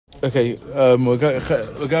Okay, we're going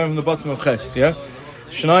from the bottom of Ches, yeah?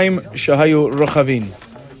 Shnayim shahayu rochavin.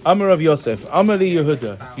 Amar Rav Yosef, Amar li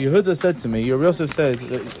Yehuda. Yehuda said to me, Rav Yosef said,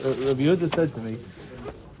 Rav Yehuda said to me,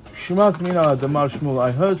 Shmas mina de Mar Shmuel.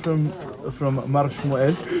 I heard from Mar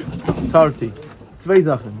Shmuel, Tarti, zwei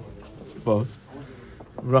Sachen, boss.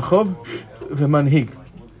 Rachov v'manhig.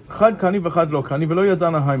 Chad kani v'chad lo kani v'lo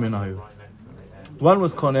yadana haymenayu. One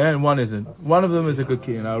was koneh and one isn't. One of them is a good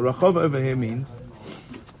key. Now, Rachov over here means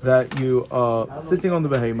that you are sitting on the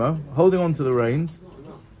behemoth, holding on to the reins,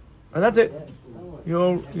 and that's it.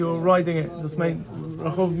 You're riding it.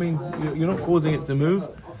 Rachov means you're not causing it to move.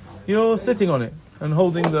 You're sitting on it and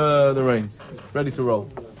holding the reins, ready to roll.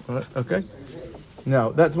 All right? Okay? Now,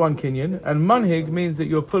 that's one kinyan. And manhig means that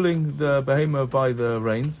you're pulling the behemoth by the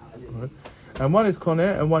reins. All right? And one is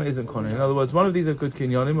koneh and one isn't koneh. In other words, one of these are good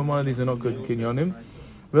kinyanim and one of these are not good kinyanim.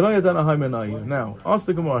 Now, ask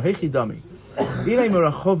the Gemara, Heichi dami.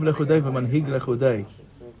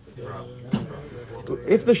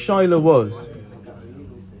 If the shaila was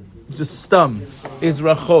just stum, is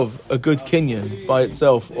Rachov a good kinyan by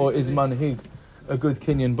itself, or is manhig a good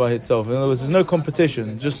kinyan by itself? In other words, there's no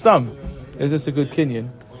competition, just stum. Is this a good kinyan?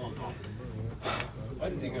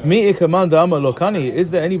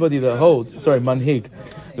 Is there anybody that holds? Sorry, manhig.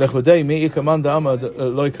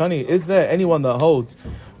 Is there anyone that holds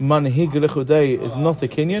manhig lechudei is not a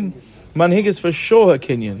kinyan? Manhig is for sure a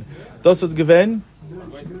kinyan. Das wird gewen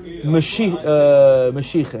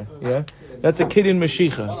Mashiach, yeah? That's a kinyan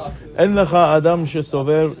Mashiach. En lecha adam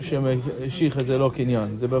shesover shemashiach ze lo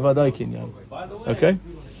kinyan. Ze bevadai kinyan. Okay?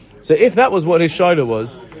 So if that was what his shaila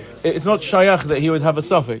was, it's not shayach that he would have a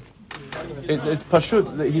suffix. It's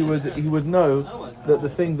pashut that he would know that the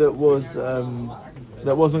thing that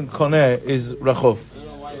wasn't koneh is rachov.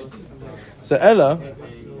 So Ella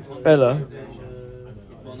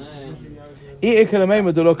it's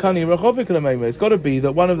got to be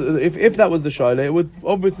that one of the, if that was the shaila, it would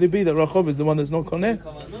obviously be that Rachov is the one that's not koneh.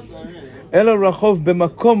 Ela Rachov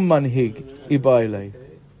b'makom manhig ibailei.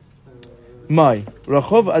 Mai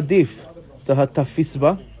Rachov adif the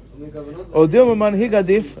hatafisba, or dilma manhig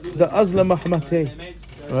adif the azla mahmatei.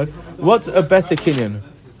 Right? What's a better kinyan?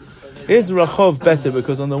 Is Rachov better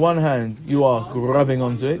because on the one hand you are grabbing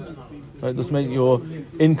onto it, right? This means you're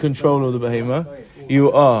in control of the behemoth.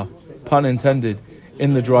 You are, pun intended,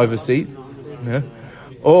 in the driver's seat, yeah?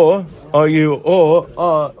 Or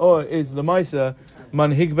is the Maisa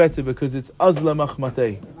manhig better because it's azla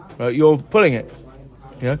machmatei, right? You're pulling it,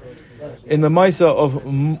 yeah. In the Maisa of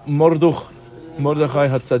Mordechai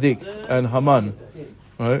Hatzadik and Haman,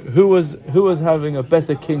 right? Who was having a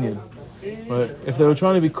better kinyan, right? If they were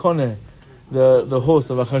trying to be koneh the horse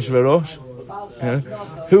of Achashverosh, yeah?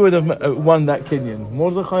 Who would have won that kinyan?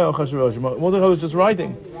 Mordechai or Achashverosh? Mordechai was just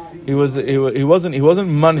riding. He wasn't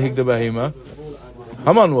manhig the behema.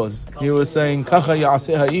 Haman was. He was saying kacha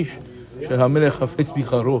ya'aseh ha'ish shehamilech hafetz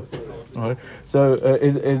bicharo. Right. So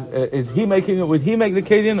is he making it? Would he make the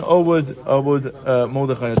kinyan, or would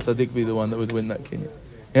Mordechai Tzaddik be the one that would win that kinyan?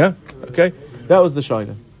 Yeah. Okay. That was the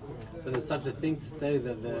shaila. So there's such a thing to say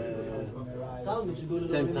that the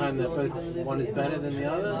same time that both one is better than the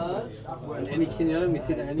other. In any kinyan, we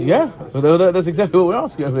see that anyway. Yeah, that's exactly what we're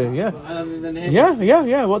asking over here. Yeah.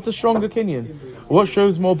 Yeah. What's a stronger kinyan? What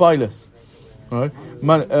shows more bailus? Right.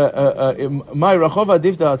 My rachov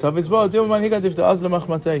adifta atav well. Man higa adifta azla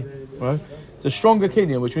machmatei. Right. It's a stronger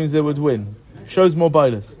kinyan, which means they would win. Shows more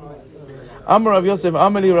bailus. Amar Rav Yosef,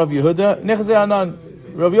 Amali Rav Yehuda, nechze anan.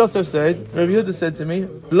 Rav Yosef said, Rav Yehuda said to me,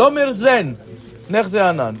 Lo mirzen, nechze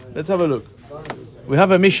anan. Let's have a look. We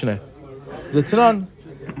have a Mishnah. The Tanan,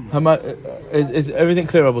 is everything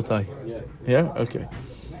clear, Rabotai? Yeah? Okay.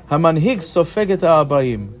 Hamanhig sofeg et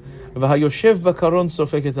ha'abayim, v'hayoshev bakaron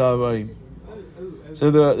sofeg et ha'abayim.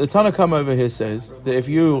 So the Tanakam over here says that if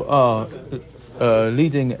you are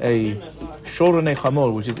leading a shorane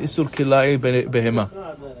chamor, which is isur kilai behema,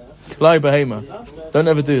 kilai behema, don't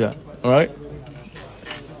ever do that. All right?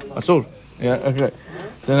 That's all. Yeah. Okay.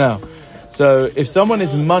 So if someone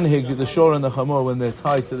is manhig the shor and the chamor when they're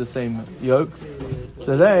tied to the same yoke,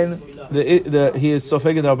 so then he is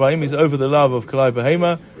sofeged arbaim. He's over the love of kalai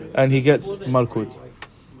behema, and he gets malkut.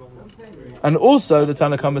 And also the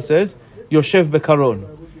Tanakama says yoshev bekaron.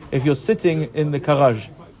 If you're sitting in the karaj,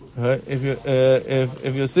 right?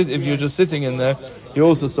 If you're just sitting in there, you're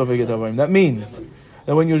also sofeged arbaim. That means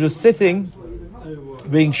that when you're just sitting,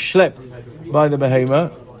 being schlepped by the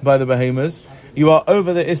behemoths, you are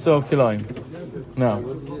over the Issa of Kilayim. Now,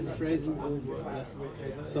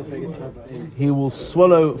 he will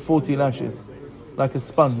swallow 40 lashes like a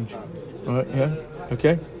sponge. Right? Yeah?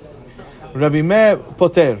 Okay? Rabbi Meir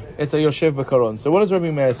poter et yoshev b'karon. So what does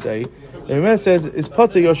Rabbi Meir say? Rabbi Meir says it's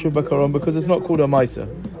poter yoshev b'karon because it's not called a ma'aser.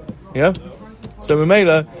 Yeah. So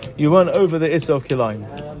Mamela, you went over the issa of kilayim.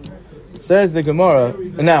 Says the Gemara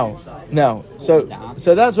now. So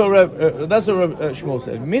that's what Shmuel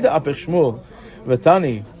said. Mida apich Shmuel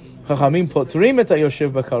v'tani chachamim potrim et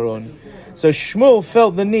yoshev b'karon. So Shmuel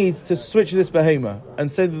felt the need to switch this behema and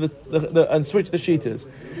say and switch the sheeters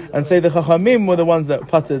and say the chachamim were the ones that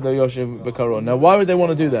patted the yoshev b'karon. Now, why would they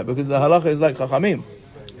want to do that? Because the halacha is like chachamim.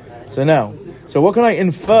 So what can I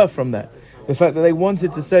infer from that? The fact that they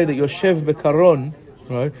wanted to say that yoshev b'karon,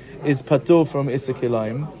 right, is patur from issa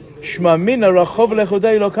kilayim. Shma mina rachov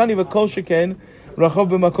lechodei lokani v'kol sheken rachov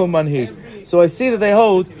b'makom manhig. So I see that they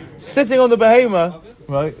hold sitting on the behema,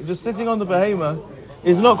 right, just sitting on the behema,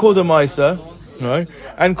 is not called a ma'aser, right?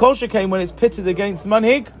 And kol sheken when it's pitted against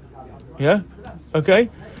manhig, yeah, okay.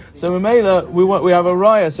 So Mamela, we have a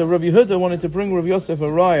raya. So Rav Yehuda wanted to bring Rav Yosef a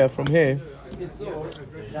raya from here.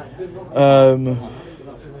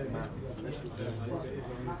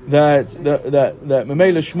 That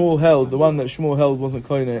Mamela Shmuel held, the one that Shmuel held wasn't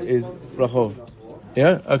koine, is Rachov.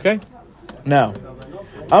 Yeah, okay. Now,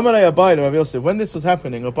 Amalei Abai to Rav Yosef. When this was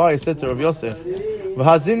happening, Abai said to Rav Yosef,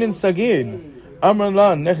 "V'hazinin sagin, Amran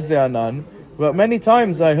lan nechze anan." But many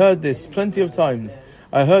times I heard this, plenty of times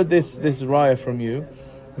I heard this raya from you.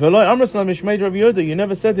 V'loi Amraslam Mishmeid Rav Yehuda. You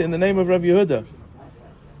never said it in the name of Rav Yehuda.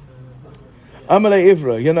 Amalei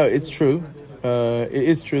Ivra. You know it's true. It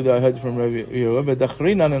is true that I heard from Rav Yehuda. But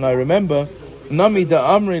Dachrinan, and I remember Nami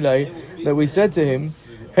da Amrilei that we said to him,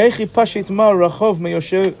 Heichi pashit mar rachov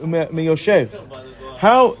meyoshev.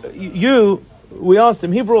 How we asked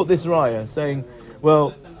him, he brought this raya saying,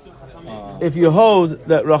 well, if you hold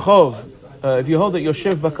that rachov, if you hold that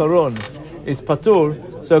yoshev bakaron is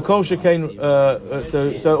patur, so kol shekain,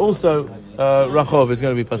 so also rachov is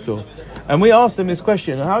going to be patur. And we asked him this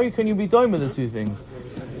question: how can you be doing with the two things?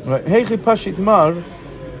 Right? Heichi pashit mar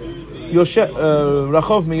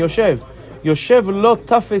rachov meyoshev. Yoshev lo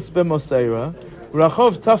tafis b'moseira.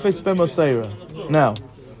 Rachov tafis b'moseira. Now,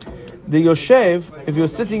 the yoshev, if you're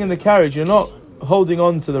sitting in the carriage, you're not holding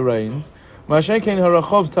on to the reins. Ma'ashekin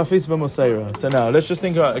harachov tafis b'moseira. So now, let's just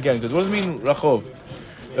think about it again, because what does it mean rachov?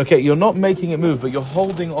 Okay, you're not making it move, but you're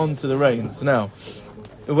holding on to the reins. Now,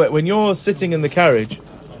 when you're sitting in the carriage,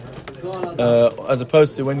 as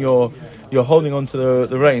opposed to when you're holding on to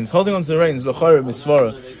the reins, holding on to the reins, l'chayre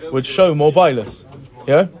misvara, would show more bailus.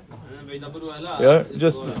 Yeah? Yeah,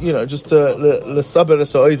 just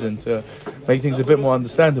to make things a bit more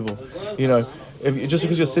understandable. Just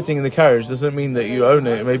because you're sitting in the carriage doesn't mean that you own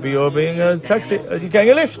it. Maybe you're being a taxi, you're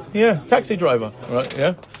getting a lift. Yeah, taxi driver. Right?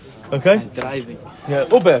 Yeah. Okay. Driving. Yeah,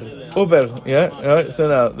 Uber. Yeah. All right. So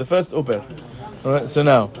now the first Uber. All right. So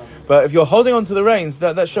now, but if you're holding on to the reins,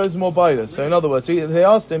 that shows more bias. So in other words, they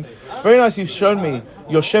asked him, very nice, you've shown me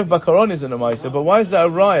Yoshev Bakaron isn't a Maisa, but why is that a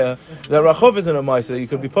Raya that Rachov isn't a Maisa? You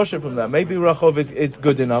could be pushing from that. Maybe Rachov is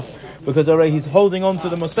good enough because already he's holding on to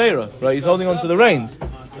the Moseira, right? He's holding on to the reins.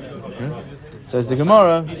 Yeah. Says the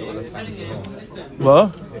Gemara.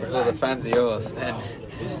 What? If it was a fancy horse, then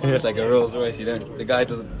it's like a Rolls Royce.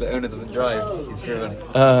 The owner doesn't drive; he's driven.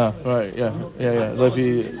 Right, yeah. So if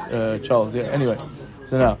you, Charles, yeah. Anyway,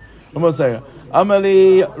 so now I'm gonna say.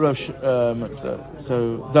 Amali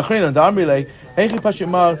so Dachrinan Damrile Heichi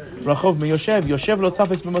Pashimar Rachov Meyoshev Yoshev lo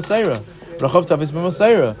tafis b'moseira Rachov tafis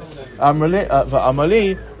b'moseira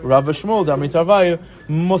Amali Rav Shmuel Damitavayu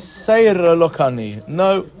Moseira lokani.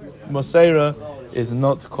 No, Moseira is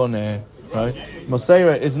not koneh, right?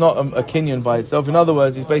 Moseira is not a kinyan by itself. In other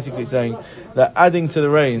words, he's basically saying that adding to the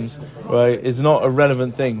reins, right, is not a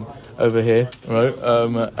relevant thing over here, right?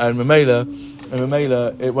 And Mamela,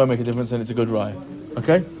 it won't make a difference, and it's a good raya.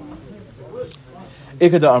 Okay?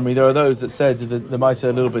 Ikada Amri, there are those that said the Maisa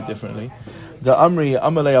a little bit differently. The Amri,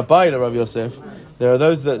 Amalei Abai Rav Yosef, there are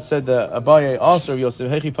those that said that Abaye asked Rav Yosef,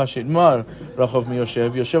 Hechi Pashit Mar, Rachov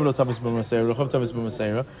Miyoshev, Yoshev lo tafis b'moseira, Rachov tafis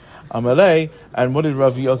b'moseira, Amalei, and what did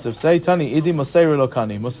Rav Yosef say? Tani, Idi Moseira lo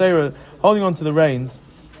kani. Moseira, holding on to the reins,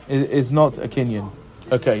 is not a kinyan.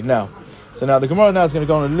 Okay, now the Gemara now is going to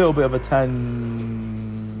go on a little bit of a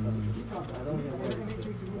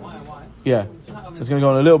it's going to go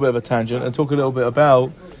on a little bit of a tangent and talk a little bit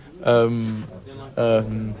about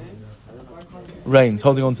reins,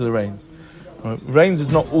 holding on to the reins. Right. Reins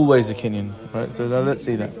is not always a kinyan, right? So now let's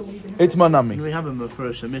see that. Itmanami. We have a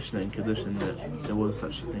Mefurish Mishnah in Kedushin that there was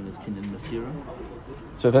such a thing as kinyan masira.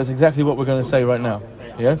 So that's exactly what we're going to say right now.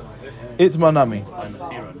 Yeah, Itmanami.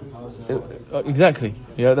 Exactly.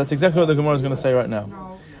 Yeah, that's exactly what the Gemara is going to say right now.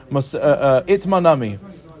 Itmanami.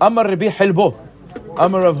 Amar Rabbi Hilbo.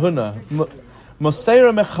 Amar Rav Huna.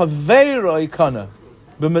 Moseira mechaveiro ikana.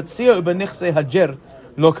 B'metzia u'benichse hajer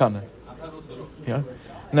lo kana. Yeah.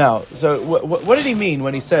 Now, so what did he mean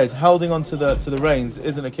when he said holding on to the reins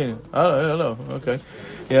isn't a kinyan? I don't know. Okay.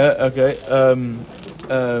 Yeah. Okay.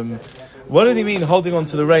 What did he mean holding on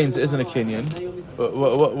to the reins isn't a kinyan?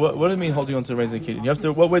 What do you mean holding on to the reins isn't a kinyan? You have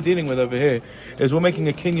to. What we're dealing with over here is we're making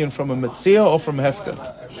a kinyan from a metzia or from a hefka.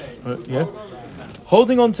 Right, yeah.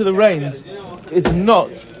 Holding on to the reins is not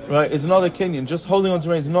right. Is not a kinyan. Just holding on to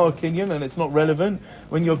the reins is not a kinyan, and it's not relevant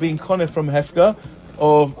when you're being koneh from hefka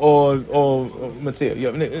or metzia.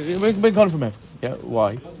 Yeah, we're being koneh from hefka. Yeah.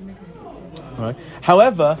 Why? Right.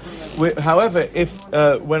 However, if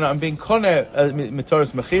when I'm being koneh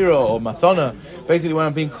mitoras mechira or matana, basically when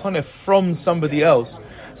I'm being koneh from somebody else,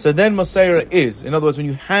 so then moseira is. In other words, when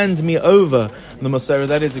you hand me over the moseira,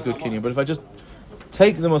 that is a good kinyan. But if I just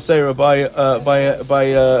take the moseira by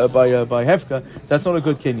hefka, that's not a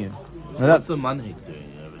good kinyan. What's the manhig doing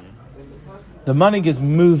over here? The manhig is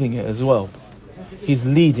moving it as well. He's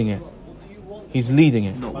leading it.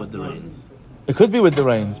 Not with the reins. It could be with the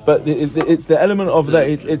reins, but it's the element of that.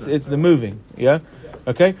 It's the moving. Yeah.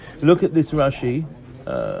 Okay. Look at this Rashi.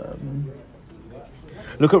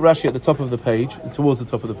 Look at Rashi at the top of the page, towards the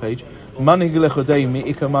top of the page. Manhig lechodei mi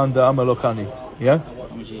ikamanda amalokani. Yeah.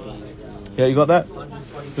 Yeah, you got that? Look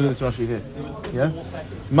at this Rashi here. Yeah.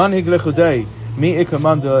 Manhig lechodei mi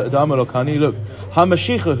ikamanda amalokani. Look.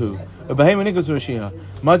 Hamashichahu. Behema nigus Rashiha.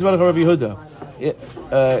 Ma'advar Rabbi Yehuda.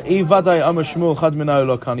 Ivadai Amar Shmuel Chad Minay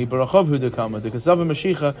Lokani Barachov Huda Kama the Kasav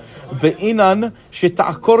Mashicha Beinan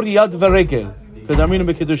Shetakor Yad Varegel Kedamina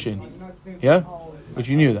Bekedushin. Yeah, but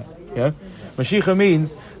you knew that. Yeah, Mashicha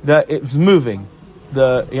means that it's moving.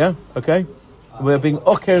 Okay, we're being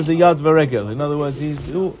oker the Yad Varegel. In other words, he's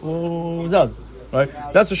zaz. Right,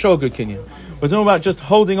 that's for sure good kinyan. We're talking about just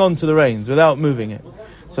holding on to the reins without moving it.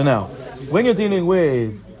 So now, when you're dealing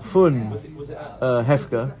with fun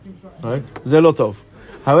hefka, right? Zelotov.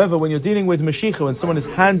 However, when you're dealing with Mashicha, when someone is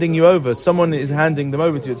handing you over, someone is handing them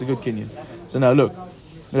over to you, it's a good kinyan. So now look,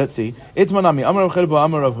 let's see. Itmanami, Amar Rav Chelba,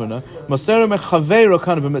 Amar Rav Huna, Moseira mechaveiro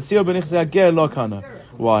kana, b'metzio b'nichze hager lo kana.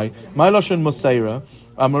 Why? My lashon Moseira,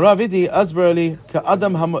 Amar Rav Idi, Asberli,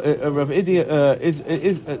 ka'adam Rav Idi is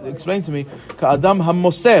explain to me, ka'adam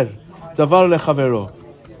hamoser, davar lechavero.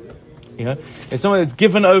 Yeah? It's someone that's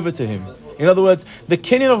given over to him. In other words, the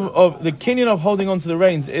kinyan of holding on to the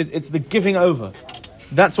reins it's the giving over.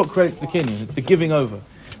 That's what creates the kinyan. It's the giving over.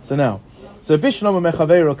 So now, bishnama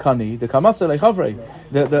mechaveiro kani the kamasa lechavrei.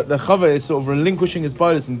 The chaver is sort of relinquishing his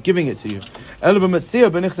bias and giving it to you. Elba metzia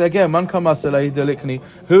benichze again man kamasa ledelikni.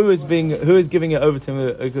 Who is giving it over to him?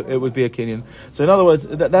 It would be a kinyan. So in other words,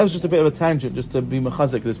 that was just a bit of a tangent, just to be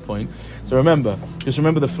mechazik at this point. So remember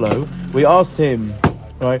the flow. We asked him,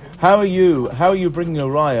 right? How are you bringing a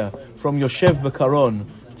raya from Yoshev Bekaron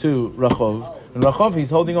to Rachov? And Rachov, he's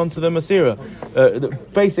holding on to the Masira. The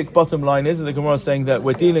basic bottom line is that the Gemara is saying that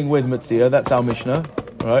we're dealing with Mitzia. That's our Mishnah,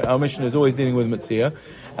 right? Our Mishnah is always dealing with Mitzia.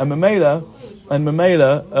 And Mamela,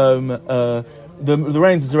 the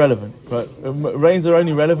reins is irrelevant, right? Reins are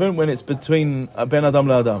only relevant when it's between Ben Adam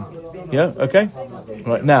La Adam. Yeah? Okay?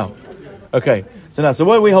 Right, now. Okay. So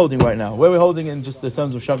what are we holding right now? Where are we holding in just the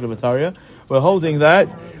terms of Shagla Vataria? We're holding that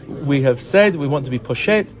we have said we want to be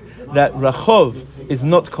poshet, that Rachov is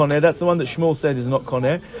not koneh. That's the one that Shmuel said is not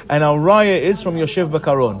koneh. And our raya is from Yoshev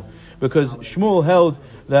Bakaron, because Shmuel held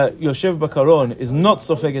that Yoshev Bakaron is not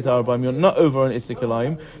sofeget arba'im, you're not over on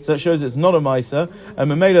Isikalayim, so that shows it's not a Maisa, and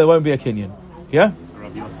Mamela there won't be a kinyan. Yeah? So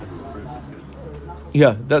Rabbi Yosef's proof is good.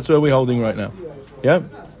 Yeah, that's where we're holding right now. Yeah?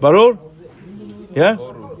 Barur? Yeah?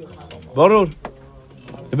 Barur?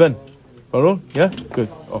 Ibn? Barur? Yeah? Good.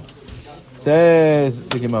 Oh. Says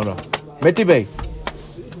the Gemara. Metibay.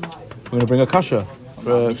 We're going to bring a kasha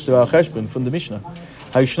to our cheshbon from the Mishnah.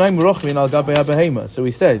 So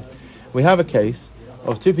we said, we have a case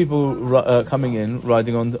of two people coming in,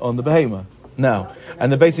 riding on the behema. Now,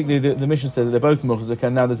 and basically the Mishnah said that they're both muchzik,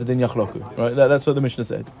 and now there's a din yachloku. Right? That's what the Mishnah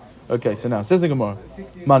said. Okay, so now, says the Gemara,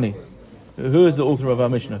 money. Who is the author of our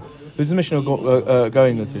Mishnah? Who's the Mishnah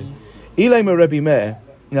going into? Ilay Rebbe Meir.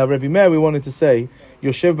 Now, Rebbe Meir, we wanted to say,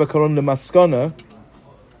 Yoshev Bakaron Lemaskana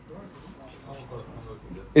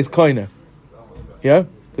is koiner. Yeah?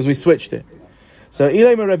 Because we switched it. So,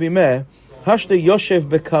 Ilay Rebbe Meir, Hashte Yoshev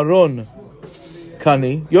Bakaron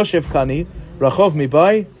Kani, Yoshev Kani, Rachov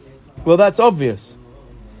Mibai. Well, that's obvious.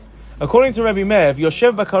 According to Rebbe Meir, if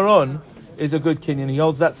Yoshev Bakaron is a good kinyan, he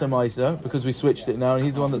holds that to Maisa, because we switched it now, and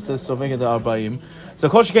he's the one that says Sovega da Arbaim. So,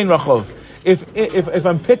 Kol Shekain Rachov. If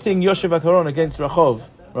I'm pitting Yoshev Bakaron against Rachov,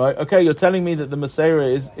 right? Okay, you're telling me that the Masera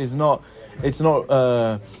is not it's not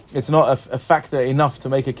a factor enough to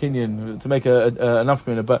make a kinyan, to make enough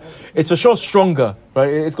kinyan, but it's for sure stronger, right?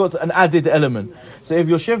 It's got an added element. So if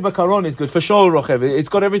Yoshev Bakaron is good, for sure Rochev, it's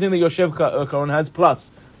got everything that Yoshev Bakaron has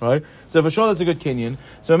plus, right? So for sure that's a good kinyan.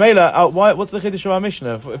 So Mela, what's the chiddush of our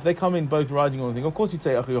Mishnah? If they come in both riding on the thing, of course you'd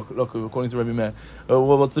say according to Rebbe Meir.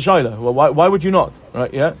 Well, what's the shaila? Well, why would you not?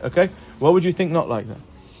 Right? Yeah. Okay. What would you think not like that?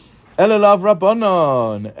 Ela lav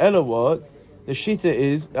Rabbanon. Ela what? The shita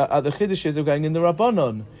is the chiddushes are going in the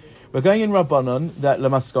Rabbanon. We're going in Rabbanon that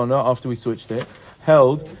Lamaskana, after we switched it,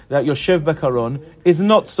 held that Yoshev Bekaron is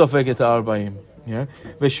not Sofeg et Arba'im. Yeah,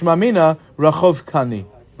 V'shmamina Rachov Kani.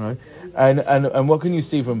 Right, and what can you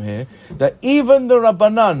see from here? That even the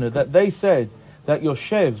Rabbanan that they said that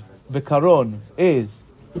Yoshev Bekaron is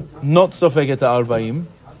not Sofeg et Arba'im.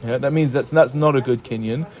 Yeah, that means that's not a good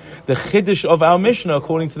kinyan. The chiddush of our Mishnah,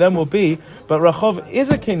 according to them, will be, but Rachov is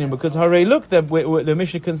a kinyan because Harei look, the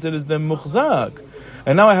Mishnah considers them muchzak.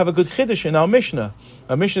 And now I have a good chiddush in our Mishnah.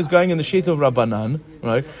 Our Mishnah is going in the sheet of Rabbanan,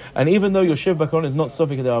 right? And even though Yoshev Bakaron is not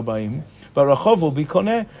Sofik at Arba'im, but Rachov will be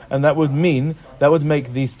koneh, and that would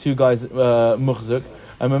make these two guys muchzak,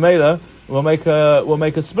 and Mamela will make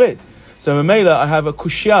a split. So Mamela, I have a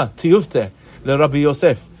kushya tiyufte le Rabbi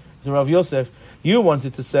Yosef. So Rabbi Yosef, you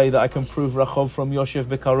wanted to say that I can prove Rachov from Yoshev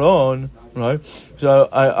Bekaron, right? So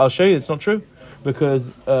I'll show you it's not true, because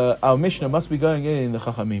our Mishnah must be going in the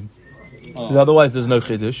Chachamim. Because otherwise there's no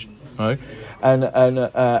Chiddush, right? And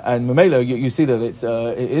Mamela, you see that it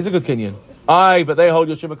is a good kinyan. But they hold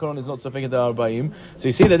Yoshev Bekaron is not Sofek et Arba'im. So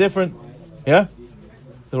you see they're different, yeah?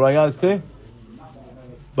 The Raya is clear?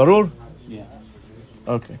 Barur? Yeah.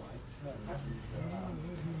 Okay.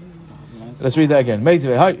 Let's read that again. Money.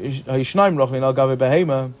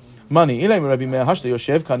 Rabbi Meir Hashta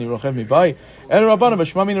Yoshev Kani Rochev Mibai. El Rabbana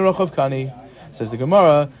B'Shmamina Rochev Kani. Says the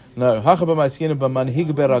Gemara. No. Hacha b'Ma'askina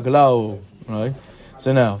b'Manhig beraglau. Right.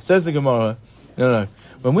 So now says the Gemara. No.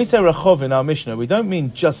 When we say Rachov in our Mishnah, we don't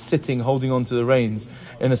mean just sitting, holding on to the reins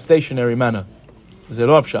in a stationary manner.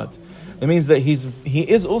 Zero pshat. It means that he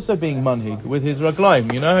is also being manhig with his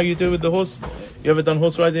raglaim. You know how you do with the horse? You ever done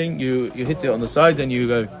horse riding? You hit it on the side, then you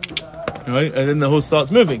go. Right, and then the horse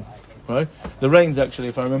starts moving. Right, the reins actually,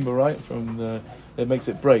 if I remember right, it makes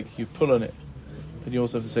it break. You pull on it, but you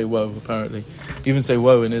also have to say "whoa." Apparently, you even say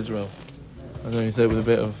 "whoa" in Israel. I don't know, you say it with a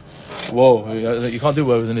bit of "whoa." You can't do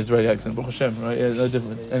 "whoa" with an Israeli accent. Baruch Hashem, right? Yeah, no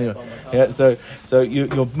difference. Anyway, yeah. So you're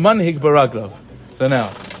manhig baraglov. So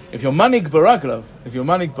now, if you're manhig baraglov,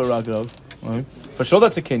 right, for sure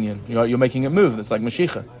that's a kinyan. You're making it move. That's like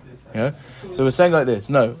mashicha. Yeah. So we're saying like this.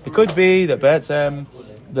 No, it could be that Be'etzem.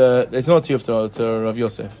 It's not Tiyufta to Rav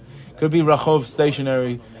Yosef. Could be Rachov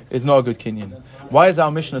stationary is not a good kinyan. Why does our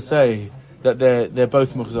Mishnah say that they're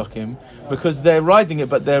both muchzakim? Because they're riding it,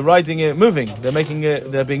 but they're riding it moving. They're being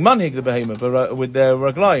manhig the behemoth, but with their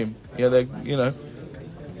raglaim. Yeah,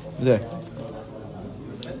 there.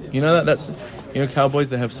 You know that's cowboys.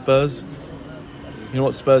 They have spurs. You know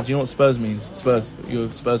what spurs? You know what spurs means? Spurs. You're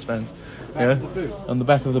Spurs fans. Yeah, on the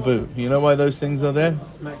back of the boot. You know why those things are there?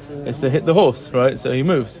 It's to hit the horse, right? So he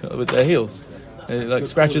moves with their heels. It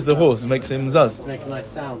scratches the horse and makes him zuz. Make a nice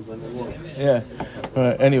sound when they walk. Yeah.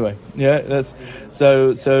 Right. Anyway, yeah. That's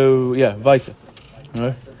so. Yeah. Weiter.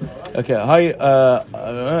 Right. Okay. Hi.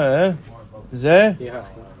 Zeh. Yeah.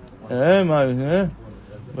 El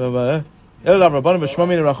Rabbanan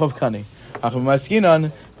b'Shmamina Rachov Kani. Achim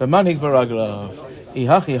Maskinan b'Manhig b'Raglav.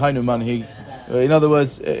 Ihachi Hainu Manhig. In other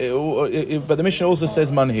words, but the Mishnah also says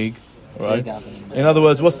manhig, right? In other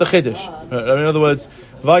words, what's the chiddush? In other words,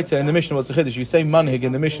 Vaita in the Mishnah, what's the chiddush? You say manhig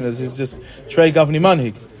in the Mishnah, this is just trei gavni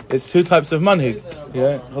manhig. It's two types of manhig.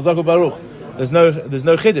 Yeah, Chazak Baruch. There's no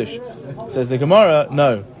chiddush. Says the Gemara,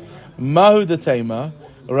 no. Mahu de tema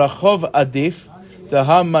rachov adif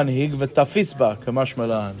deha manhig v'tafisba kamash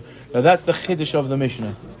malan. Now that's the chiddush of the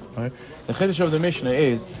Mishnah. Right? The chiddush of the Mishnah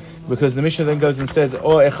is. Because the Mishnah then goes and says,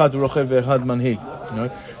 "Oh, echad rochev ve'echad manhig." You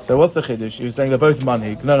know? So what's the chiddush? You're saying they're both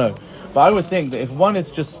manhig. No. But I would think that if one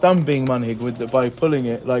is just being manhig by pulling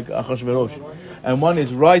it like Achashverosh, and one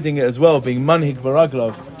is riding it as well, being manhig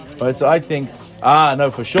baraglov, right? So I think,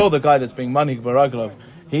 no, for sure the guy that's being manhig baraglov,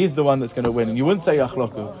 he's the one that's going to win. And you wouldn't say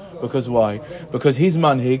achloku. Because why? Because he's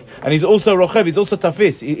manhig, and he's also rochev, he's also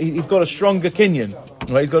tafis. He's got a stronger kinyan.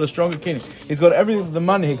 Right? He's got a stronger kinyan. He's got everything the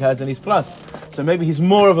manhig has, and he's plus. So maybe he's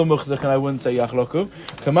more of a muchzak, and I wouldn't say yachloku.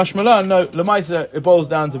 Kamash malan, no, lemaisa, it boils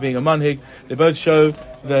down to being a manhig. They both show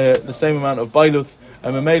the same amount of bailuth,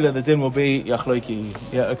 and memela, the din will be yachloiki.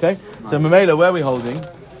 Yeah, okay? So memela, where are we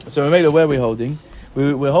holding?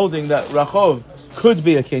 We're holding that Rachov could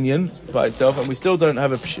be a kinyan by itself, and we still don't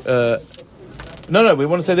have a... No, we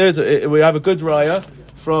want to say we have a good raya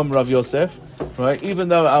from Rav Yosef, right? Even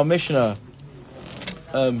though our Mishnah,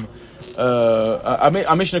 our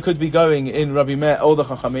Mishnah could be going in Rabbi Meir or the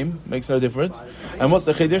Chachamim, makes no difference. And what's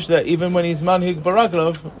the chiddush? That even when he's manhig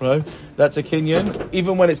baraglov, right? That's a kinyan,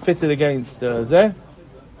 even when it's pitted against zeh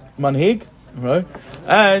manhig, right?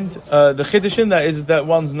 And the chiddush in that is that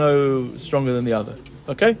one's no stronger than the other.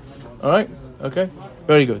 Okay, all right, okay,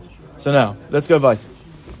 very good. So now let's go weiter.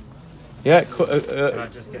 Yeah. Can I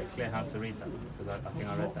just get clear how to read that? Because I think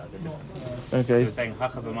I read that a bit differently. Okay. We're saying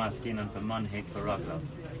hacha b'maskin and b'manhig b'raglav.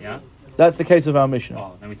 Yeah. That's the case of our Mishnah.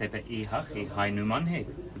 Oh, then we say be'i hachi hainu manhig.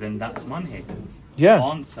 Then that's manhig. Yeah.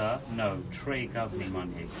 Answer: no. Trey gavni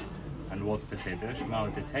manhig. And what's the chiddush?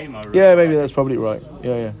 Ma'od detema. Yeah, maybe that's probably right.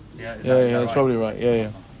 Yeah. That's That's probably right.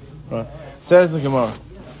 Yeah. Right. Says the Gemara.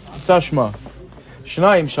 Tashma.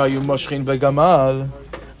 Shnayim shayu moshchin begamal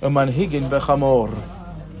umanhigin bechamor.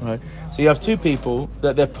 Right. So you have two people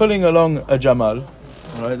that they're pulling along a jamal,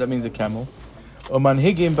 right? That means a camel. Or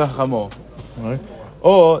manhigim bechamor, right?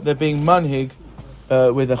 Or they're being manhig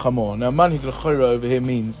with a chamor. Now manhig l'chora over here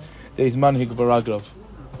means that he's manhig baraglov.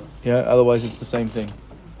 Yeah. Otherwise it's the same thing.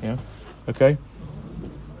 Yeah. Okay.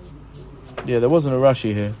 Yeah, there wasn't a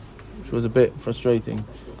Rashi here, which was a bit frustrating,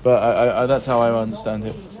 but I that's how I understand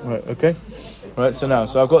it. Right. Okay. Right.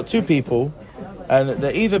 So I've got two people, and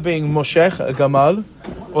they're either being moshech a gamal,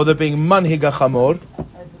 or they're being manhig a chamor.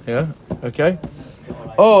 Yeah. Okay.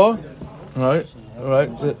 Or right.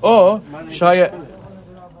 Or shaya.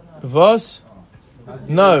 Vos?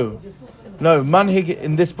 No. Manhig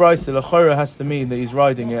in this brayso, l'chora has to mean that he's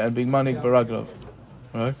riding it and being manhig baraglov,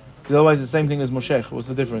 right? Because otherwise it's the same thing as moshech. What's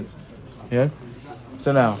the difference? Yeah.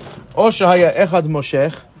 So now, or shahaya echad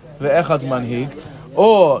moshech ve'echad manhig,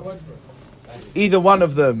 or either one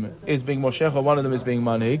of them is being moshech or one of them is being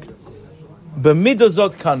manhig.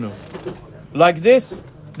 B'midazot kanu, like this,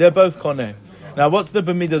 they're both koneh. Now, what's the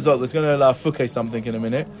b'midazot? It's going to allow fuke something in a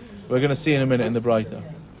minute. We're going to see in a minute in the Braita.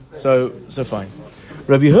 So fine.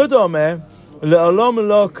 Rabbi Yehuda Omer, le'olam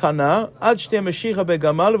lo kana ad shtei meshicha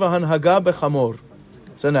begamal v'hanhaga bechamor.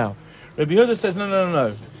 So now, Rabbi Yehuda says,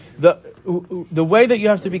 no. The way that you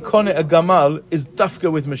have to be koneh a gamal is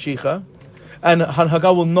dafka with meshicha, and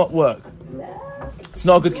hanhaga will not work. It's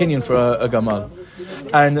not a good kinyan for a gamal.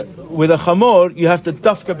 And with a chamor, you have to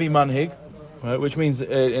dafka be manhig, right? Which means,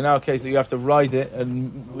 in our case, that you have to ride it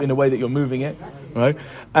and in a way that you're moving it, right?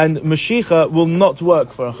 And Mashicha will not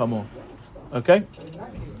work for a chamor. Okay?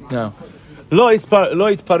 Now, Loit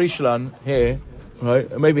Parishlan here,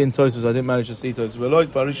 right? Maybe in Tosfos, I didn't manage to see Tosfos, but Loit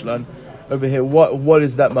Parishlan over here, what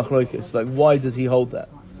is that machlokes? Like, why does he hold that?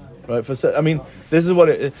 Right? This is what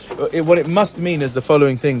it must mean is the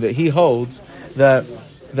following thing, that he holds that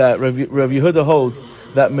Rav Yehuda holds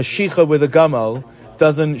that Mashicha with a gamal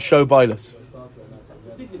doesn't show bailus.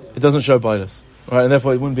 It doesn't show bailus, right? And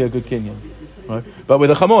therefore it wouldn't be a good kinyan, right? But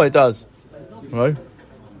with a chamor it does, right?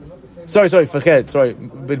 Sorry,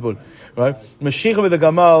 bidbul, right? Mashicha with a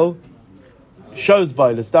gamal shows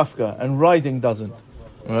bailus, dafka, and riding doesn't,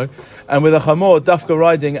 right? And with a chamor, dafka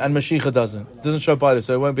riding and mashicha doesn't. It doesn't show bailus,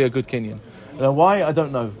 so it won't be a good kinyan. Now why? I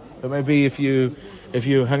don't know. But maybe if you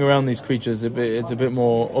hang around these creatures, it's a bit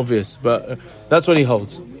more obvious. But that's what he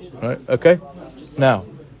holds, right? Okay. Now,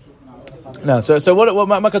 so what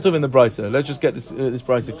makatuv in the brayso? Let's just get this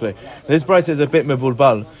brayso clear. This brayso is a bit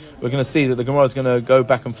mebulbal. We're going to see that the Gemara is going to go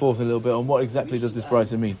back and forth a little bit on what exactly does this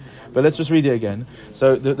brayso mean. But let's just read it again.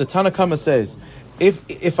 So the Tanakama says,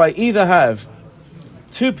 if I either have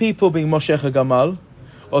two people being moshech a gamal,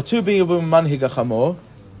 or two being manhig a chamor,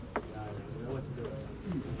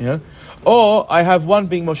 yeah, or I have one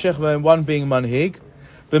being moshech and one being manhig,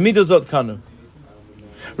 b'midazot kanu.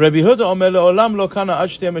 Rabbi Yehuda Omer le'olam lo kana ad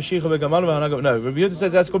shtei meshicha begamal v'hanaga. No, Rabbi Yehuda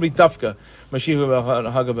says that's going to be dafka meshicha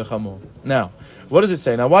v'hanaga bechamor. Now, what does it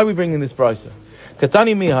say? Now, why are we bringing this brayso?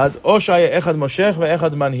 Katani mihad o shaya echad moshech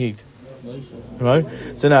ve'echad manhig. Right.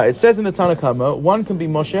 So now it says in the Tanakama, one can be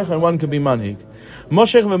moshech and one can be manhig.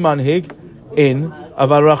 Moshech ve'manhig in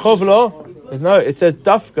aval rachov lo. No, it says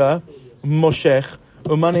dafka moshech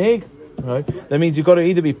u'manhig. Right. That means you've got to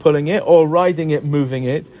either be pulling it or riding it, moving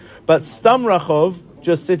it. But stam rachov,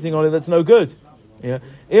 just sitting on it, that's no good. Yeah.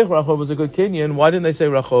 If rachov was a good kinyan, why didn't they say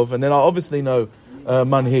rachov? And then I obviously know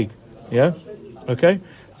manhig. Yeah. Okay.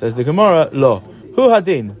 Says the Gemara, lo hu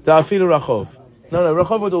hadin da'afilu rachov. No,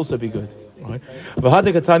 rachov would also be good. Right.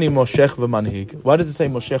 V'hadikatani moshech v'manhig. Why does it say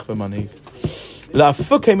moshech v'manhig?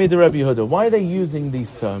 La'afuke mid Rabbi Yehuda. Why are they using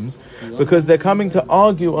these terms? Because they're coming to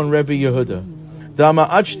argue on Rabbi Yehuda. Dama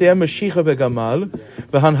ad shtei meshicha begamal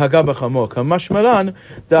v'hanhaga bechamor kamashmalan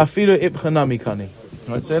da'afilu ibchana mikani.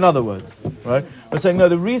 Right. So in other words, right? We're saying, no,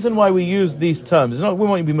 the reason why we use these terms is not we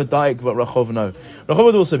want you to be Madaik, but Rachov, no. Rachov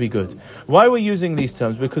would also be good. Why we're using these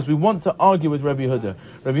terms? Because we want to argue with Rabbi Yehuda.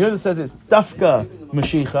 Rabbi Yehuda says it's Dafka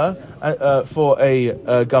Mashicha for a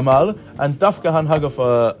Gamal, and Dafka Hanhaga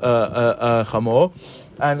for a Chamor.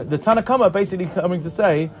 And the Tanakama basically coming to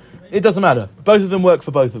say, it doesn't matter. Both of them work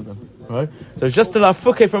for both of them, right? So just to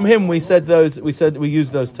lafuke from him, we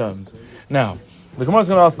used those terms. Now, the Gemara is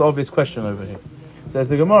going to ask the obvious question over here. It says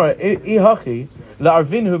the Gemara, "Ihachi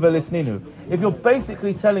la'arvinhu velisninu." If you're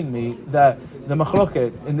basically telling me that the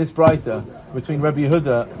machloket in this braita between Rabbi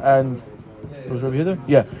Yehuda and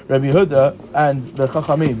Rabbi Yehuda and the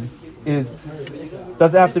Chachamim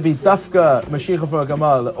does it have to be dafka mashiach for a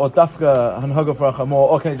gamal or dafka hanhaga for a chamor?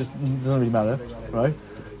 Or can it just doesn't really matter, right?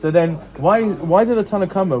 So then, why did the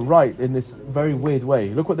Tanakama write in this very weird way?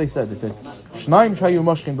 Look what they said. They said, "Shnaim shayu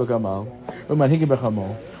moshkin b'gamal, u'manhigim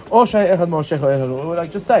b'chamor." Or shay echad moshech or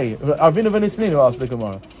like just say, "Arvinu v'nisninu," asked the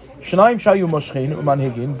Gemara. "Shnaim shayu moshkin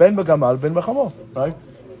u'manhigim ben b'gamal ben b'chamor." Right?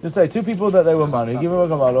 Just say two people that they were manhigim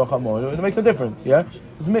b'gamal or chamor. It makes a difference. Yeah.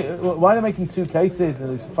 Why are they making two cases?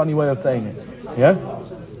 And it's a funny way of saying it. Yeah.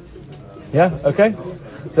 Yeah. Okay.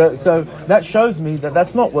 So that shows me that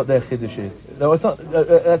that's not what their chiddush is. No, it's not.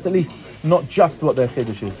 That's at least not just what their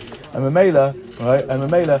chiddush is. And Mamela, right? And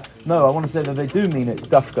Mamela, no, I want to say that they do mean it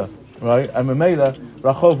dafka, right? And Mamela,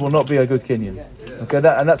 Rachov will not be a good kinyan. Okay,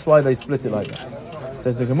 and that's why they split it like that.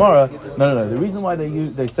 Says the Gemara. No. The reason why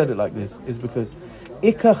they said it like this is because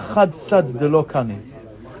Ika chadsad delo kani.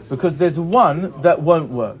 Because there's one that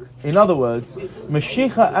won't work. In other words,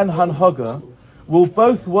 Mashicha and Hanhaga will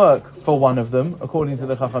both work for one of them, according to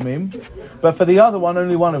the Chachamim, but for the other one,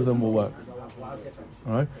 only one of them will work.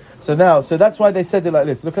 All right. So that's why they said it like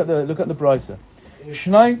this. Look at the brisa.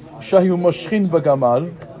 Shnai shahu moshchin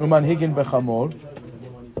b'gamal umanhigin b'chamor,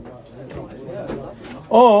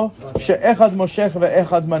 or she'echad moshech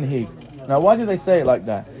ve'echad manhig. Now, why do they say it like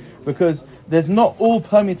that? Because there's not all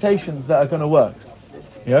permutations that are going to work.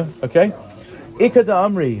 Yeah. Okay.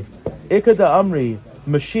 Ikada amri,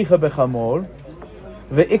 mashicha b'chamor.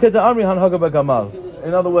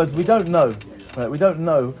 In other words, we don't know. Right? We don't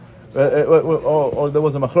know, or there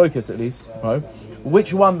was a machlokes at least, right?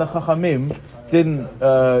 Which one the Chachamim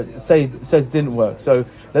says didn't work. So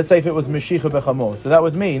let's say if it was Mashicha b'chamor, so that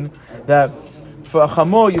would mean that for a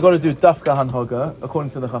chamor you got to do dafka hanhaga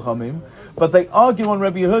according to the Chachamim, but they argue on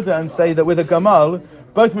Rabbi Yehuda and say that with a gamal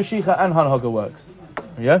both Mashicha and hanhaga works.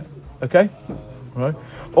 Yeah, okay, right?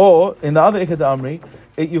 Or in the other Ikad Amri,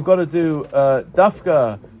 you've got to do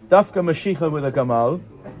dafka mashicha with a gamal.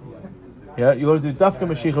 Yeah, you've got to do dafka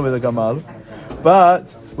mashicha with a gamal.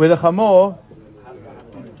 But with a chamor,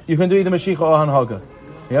 you can do either mashicha or hanhaga.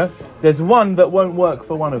 Yeah, there's one that won't work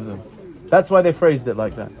for one of them. That's why they phrased it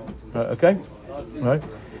like that. Right, okay, right.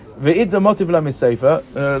 Ve'id the motiv la miseifa.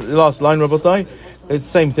 The last line, Rabotai, it's the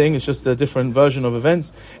same thing. It's just a different version of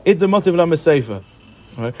events. Id the motiv la miseifa.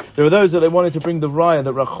 Right. There were those that they wanted to bring the raya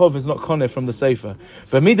that Rachov is not koneh from the sefer.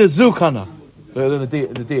 But mida zukana, the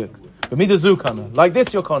diak. But mida zukana, like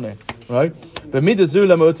this you're koneh, right? But mida zu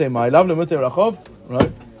lamote mai lav lamote Rachov,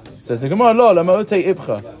 right? Says the Gemara, lo lamote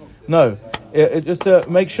ibcha. No, just to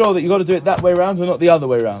make sure that you got to do it that way around or not the other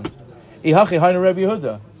way around. Ihachi hainu Rabbi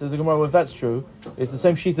Yehuda. Says the Gemara, well, if that's true, it's the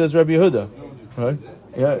same shita as Rabbi Yehuda, right?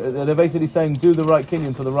 Yeah, they're basically saying do the right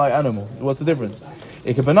kinyan for the right animal. So what's the difference?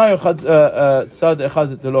 Right?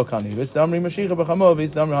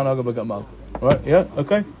 Yeah.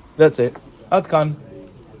 Okay. That's it. Adkan.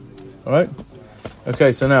 All right.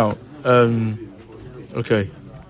 Okay. So now. Okay.